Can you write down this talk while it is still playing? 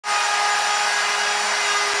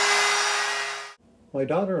My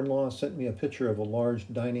daughter-in-law sent me a picture of a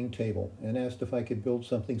large dining table and asked if I could build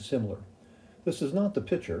something similar. This is not the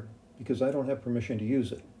picture because I don't have permission to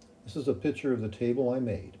use it. This is a picture of the table I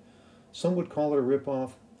made. Some would call it a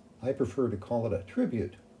ripoff. I prefer to call it a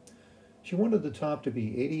tribute. She wanted the top to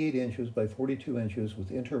be 88 inches by 42 inches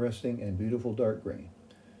with interesting and beautiful dark grain.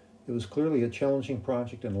 It was clearly a challenging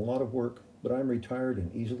project and a lot of work, but I'm retired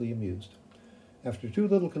and easily amused. After too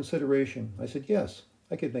little consideration, I said yes,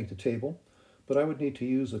 I could make the table, but I would need to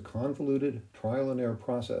use a convoluted trial and error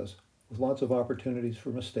process with lots of opportunities for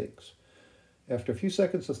mistakes. After a few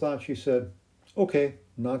seconds of thought, she said, "Okay,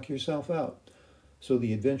 knock yourself out." So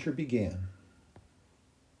the adventure began.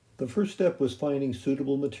 The first step was finding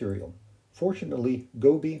suitable material. Fortunately,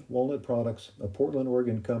 Gobi Walnut Products, a Portland,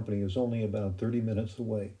 Oregon company, is only about 30 minutes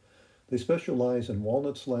away. They specialize in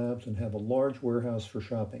walnut slabs and have a large warehouse for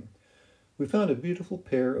shopping. We found a beautiful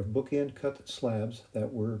pair of bookend cut slabs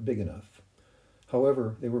that were big enough.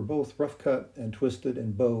 However, they were both rough cut and twisted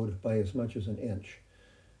and bowed by as much as an inch.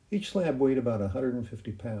 Each slab weighed about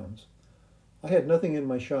 150 pounds. I had nothing in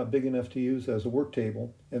my shop big enough to use as a work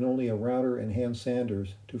table and only a router and hand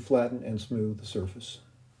sanders to flatten and smooth the surface.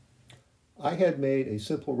 I had made a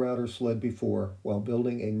simple router sled before while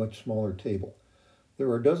building a much smaller table.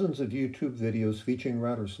 There are dozens of YouTube videos featuring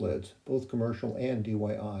router sleds, both commercial and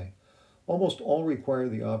DIY. Almost all require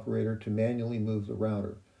the operator to manually move the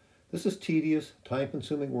router. This is tedious,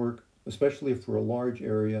 time-consuming work, especially for a large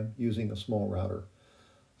area using a small router.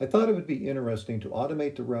 I thought it would be interesting to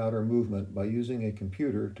automate the router movement by using a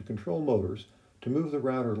computer to control motors to move the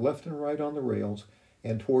router left and right on the rails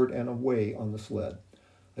and toward and away on the sled.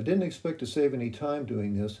 I didn't expect to save any time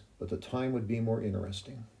doing this, but the time would be more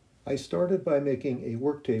interesting. I started by making a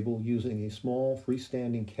work table using a small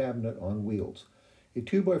freestanding cabinet on wheels. A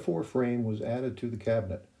 2x4 frame was added to the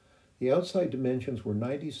cabinet. The outside dimensions were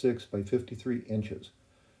 96 by 53 inches.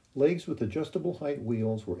 Legs with adjustable height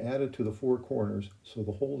wheels were added to the four corners so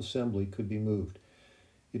the whole assembly could be moved.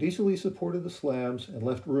 It easily supported the slabs and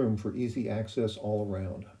left room for easy access all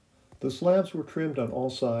around. The slabs were trimmed on all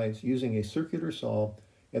sides using a circular saw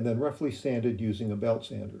and then roughly sanded using a belt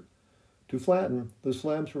sander. To flatten, the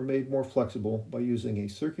slabs were made more flexible by using a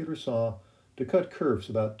circular saw to cut curves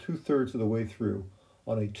about 2/3 of the way through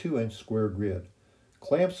on a 2-inch square grid.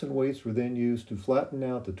 Clamps and weights were then used to flatten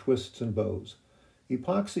out the twists and bows.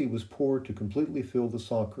 Epoxy was poured to completely fill the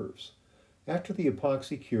saw curves. After the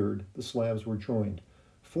epoxy cured, the slabs were joined.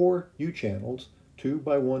 4 U-channels, 2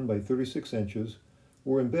 by 1 by 36 inches,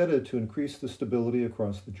 were embedded to increase the stability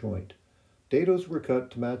across the joint. Dados were cut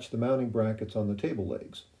to match the mounting brackets on the table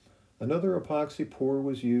legs. Another epoxy pour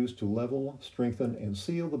was used to level, strengthen, and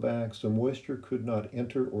seal the back so moisture could not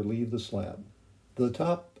enter or leave the slab. The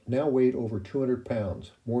top now weighed over 200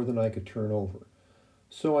 pounds, more than I could turn over.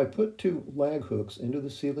 So I put 2 lag hooks into the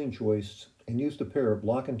ceiling joists and used a pair of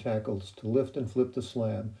block and tackles to lift and flip the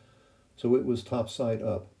slab so it was top side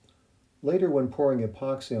up. Later, when pouring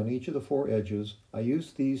epoxy on each of the 4 edges, I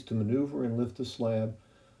used these to maneuver and lift the slab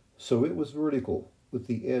so it was vertical, with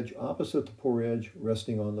the edge opposite the pour edge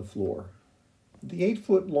resting on the floor. The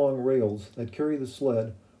 8-foot-long rails that carry the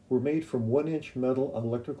sled were made from 1-inch metal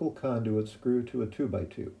electrical conduit screwed to a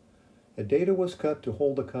 2x2. A dado was cut to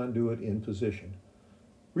hold the conduit in position.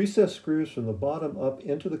 Recessed screws from the bottom up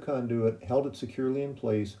into the conduit held it securely in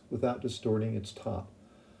place without distorting its top.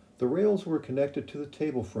 The rails were connected to the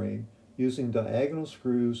table frame using diagonal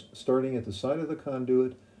screws starting at the side of the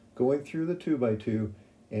conduit, going through the 2x2,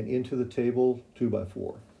 and into the table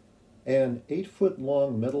 2x4. An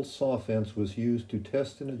 8-foot-long metal saw fence was used to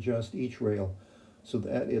test and adjust each rail so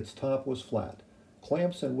that its top was flat.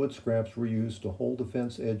 Clamps and wood scraps were used to hold the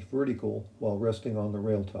fence edge vertical while resting on the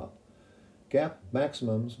rail top. Gap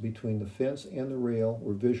maximums between the fence and the rail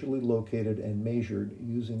were visually located and measured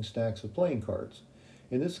using stacks of playing cards.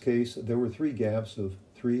 In this case, there were 3 gaps of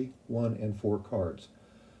 3, 1, and 4 cards.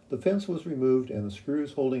 The fence was removed and the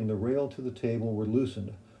screws holding the rail to the table were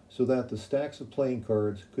loosened so that the stacks of playing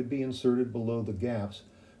cards could be inserted below the gaps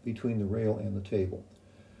between the rail and the table.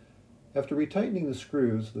 After retightening the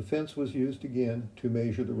screws, the fence was used again to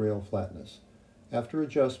measure the rail flatness. After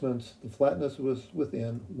adjustments, the flatness was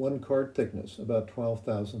within 1 card thickness, about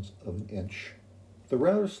 12/1000 of an inch. The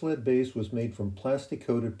router sled base was made from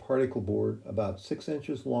plastic-coated particle board about 6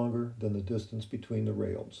 inches longer than the distance between the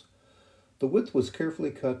rails. The width was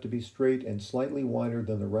carefully cut to be straight and slightly wider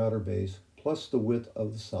than the router base, plus the width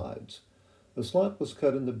of the sides. A slot was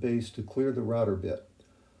cut in the base to clear the router bit.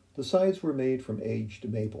 The sides were made from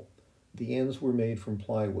aged maple. The ends were made from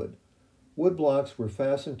plywood. Wood blocks were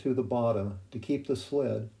fastened to the bottom to keep the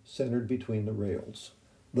sled centered between the rails.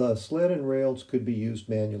 The sled and rails could be used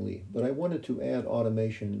manually, but I wanted to add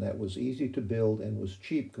automation that was easy to build and was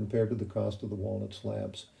cheap compared to the cost of the walnut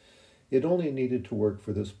slabs. It only needed to work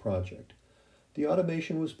for this project. The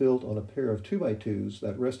automation was built on a pair of 2x2s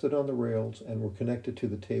that rested on the rails and were connected to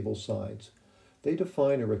the table sides. They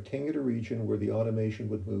define a rectangular region where the automation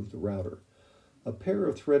would move the router. A pair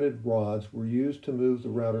of threaded rods were used to move the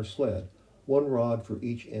router sled, one rod for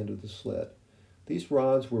each end of the sled. These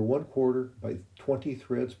rods were 1/4 by 20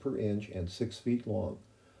 threads per inch and 6 feet long.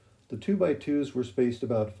 The 2x2s were spaced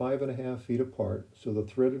about 5.5 feet apart so the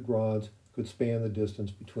threaded rods could span the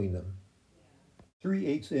distance between them.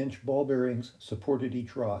 3/8-inch ball bearings supported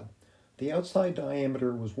each rod. The outside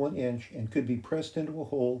diameter was 1 inch and could be pressed into a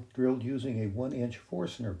hole drilled using a 1-inch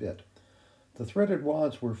Forstner bit. The threaded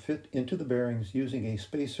rods were fit into the bearings using a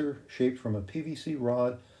spacer shaped from a PVC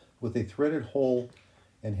rod with a threaded hole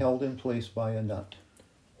and held in place by a nut.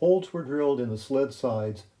 Holes were drilled in the sled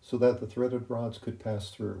sides so that the threaded rods could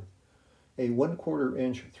pass through. A 1/4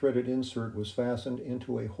 inch threaded insert was fastened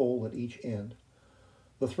into a hole at each end.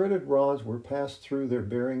 The threaded rods were passed through their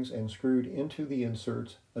bearings and screwed into the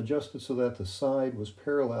inserts, adjusted so that the side was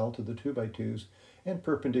parallel to the 2x2s and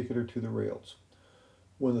perpendicular to the rails.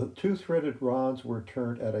 When the two threaded rods were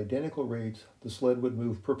turned at identical rates, the sled would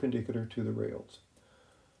move perpendicular to the rails.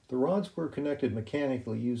 The rods were connected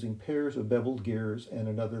mechanically using pairs of beveled gears and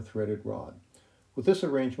another threaded rod. With this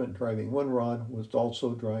arrangement, driving one rod would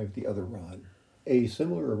also drive the other rod. A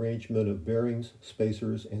similar arrangement of bearings,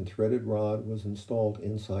 spacers, and threaded rod was installed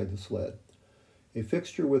inside the sled. A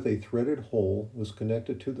fixture with a threaded hole was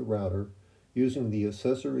connected to the router using the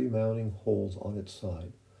accessory mounting holes on its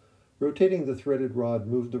side. Rotating the threaded rod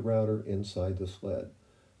moved the router inside the sled.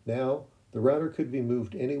 Now, the router could be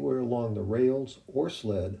moved anywhere along the rails or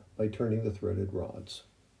sled by turning the threaded rods.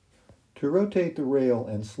 To rotate the rail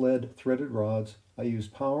and sled threaded rods, I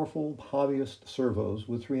used powerful hobbyist servos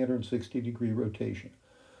with 360-degree rotation.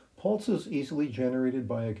 Pulses easily generated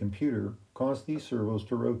by a computer caused these servos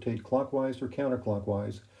to rotate clockwise or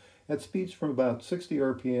counterclockwise at speeds from about 60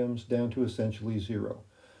 RPMs down to essentially zero.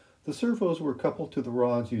 The servos were coupled to the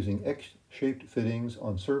rods using X-shaped fittings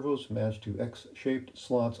on servos matched to X-shaped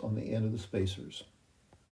slots on the end of the spacers.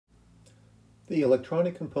 The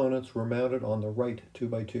electronic components were mounted on the right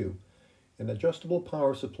 2x2. An adjustable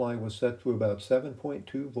power supply was set to about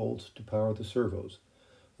 7.2 volts to power the servos.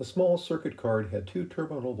 A small circuit card had 2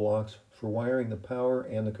 terminal blocks for wiring the power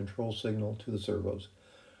and the control signal to the servos.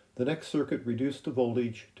 The next circuit reduced the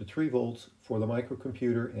voltage to 3 volts for the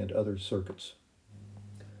microcomputer and other circuits.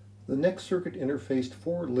 The next circuit interfaced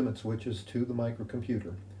 4 limit switches to the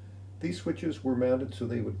microcomputer. These switches were mounted so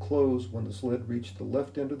they would close when the sled reached the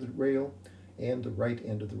left end of the rail and the right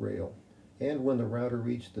end of the rail, and when the router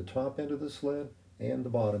reached the top end of the sled and the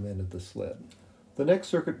bottom end of the sled. The next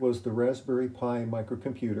circuit was the Raspberry Pi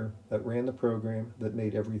microcomputer that ran the program that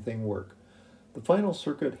made everything work. The final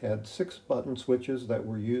circuit had 6 button switches that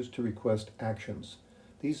were used to request actions.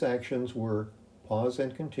 These actions were pause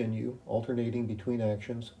and continue, alternating between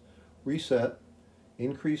actions, reset,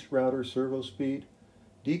 increase router servo speed,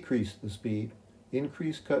 decrease the speed,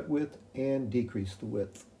 increase cut width, and decrease the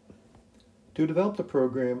width. To develop the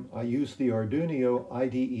program, I used the Arduino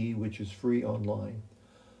IDE, which is free online.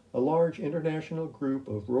 A large international group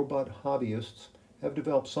of robot hobbyists have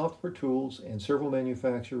developed software tools, and several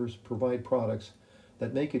manufacturers provide products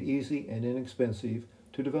that make it easy and inexpensive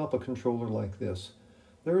to develop a controller like this.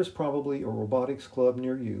 There is probably a robotics club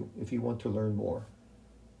near you if you want to learn more.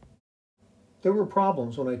 There were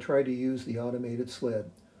problems when I tried to use the automated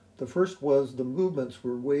sled. The first was the movements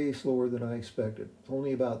were way slower than I expected,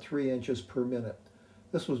 only about 3 inches per minute.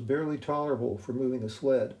 This was barely tolerable for moving a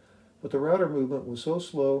sled, but the router movement was so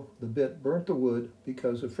slow the bit burnt the wood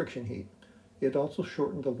because of friction heat. It also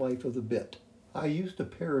shortened the life of the bit. I used a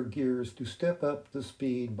pair of gears to step up the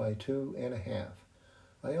speed by 2.5.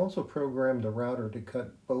 I also programmed the router to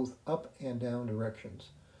cut both up and down directions.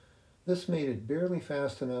 This made it barely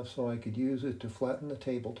fast enough so I could use it to flatten the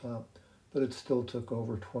tabletop, but it still took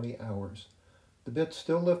over 20 hours. The bit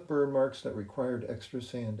still left burn marks that required extra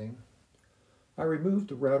sanding. I removed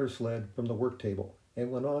the router sled from the work table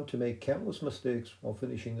and went on to make countless mistakes while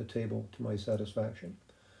finishing the table to my satisfaction.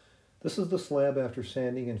 This is the slab after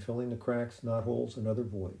sanding and filling the cracks, knot holes, and other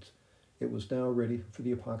voids. It was now ready for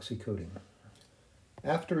the epoxy coating.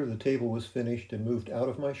 After the table was finished and moved out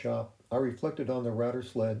of my shop, I reflected on the router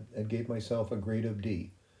sled and gave myself a grade of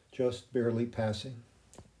D, just barely passing.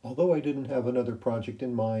 Although I didn't have another project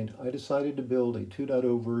in mind, I decided to build a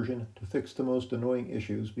 2.0 version to fix the most annoying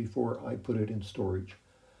issues before I put it in storage.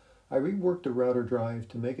 I reworked the router drive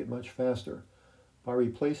to make it much faster. by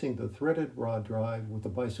replacing the threaded rod drive with the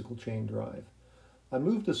bicycle chain drive. I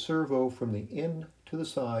moved the servo from the end to the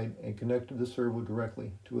side and connected the servo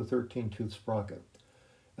directly to a 13-tooth sprocket.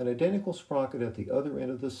 An identical sprocket at the other end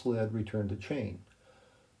of the sled returned the chain.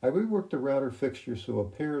 I reworked the router fixture so a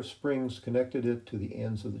pair of springs connected it to the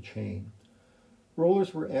ends of the chain.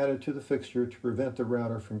 Rollers were added to the fixture to prevent the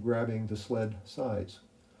router from grabbing the sled sides.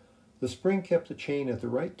 The spring kept the chain at the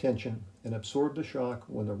right tension and absorbed the shock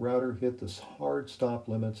when the router hit the hard stop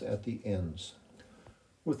limits at the ends.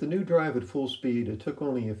 With the new drive at full speed, it took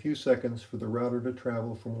only a few seconds for the router to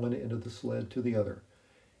travel from one end of the sled to the other,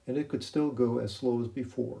 and it could still go as slow as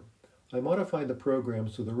before. I modified the program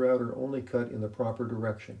so the router only cut in the proper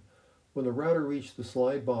direction. When the router reached the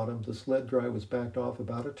slide bottom, the sled drive was backed off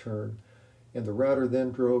about a turn, and the router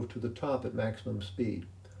then drove to the top at maximum speed.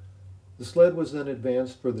 The sled was then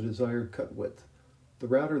advanced for the desired cut width. The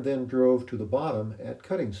router then drove to the bottom at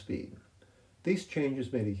cutting speed. These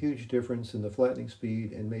changes made a huge difference in the flattening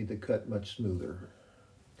speed and made the cut much smoother.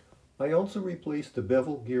 I also replaced the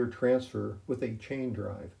bevel gear transfer with a chain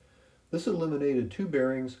drive. This eliminated 2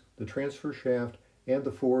 bearings, the transfer shaft, and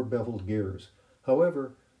the 4 beveled gears.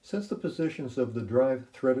 However, since the positions of the drive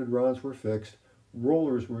threaded rods were fixed,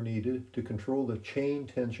 rollers were needed to control the chain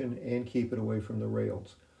tension and keep it away from the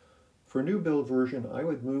rails. For a new build version, I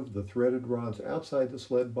would move the threaded rods outside the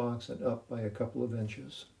sled box and up by a couple of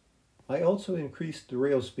inches. I also increased the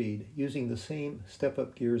rail speed using the same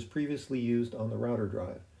step-up gears previously used on the router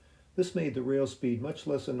drive. This made the rail speed much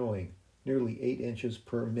less annoying, nearly 8 inches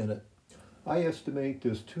per minute. I estimate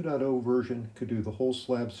this 2.0 version could do the whole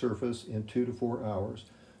slab surface in 2 to 4 hours,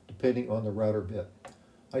 depending on the router bit.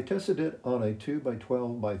 I tested it on a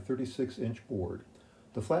 2x12 by 36 inch board.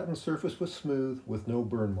 The flattened surface was smooth with no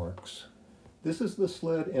burn marks. This is the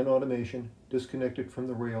sled and automation disconnected from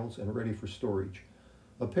the rails and ready for storage.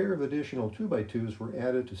 A pair of additional 2x2s were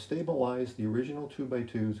added to stabilize the original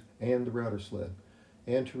 2x2s and the router sled,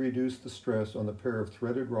 and to reduce the stress on the pair of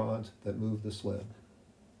threaded rods that move the sled.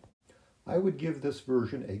 I would give this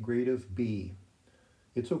version a grade of B.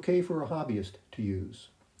 It's okay for a hobbyist to use.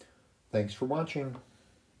 Thanks for watching.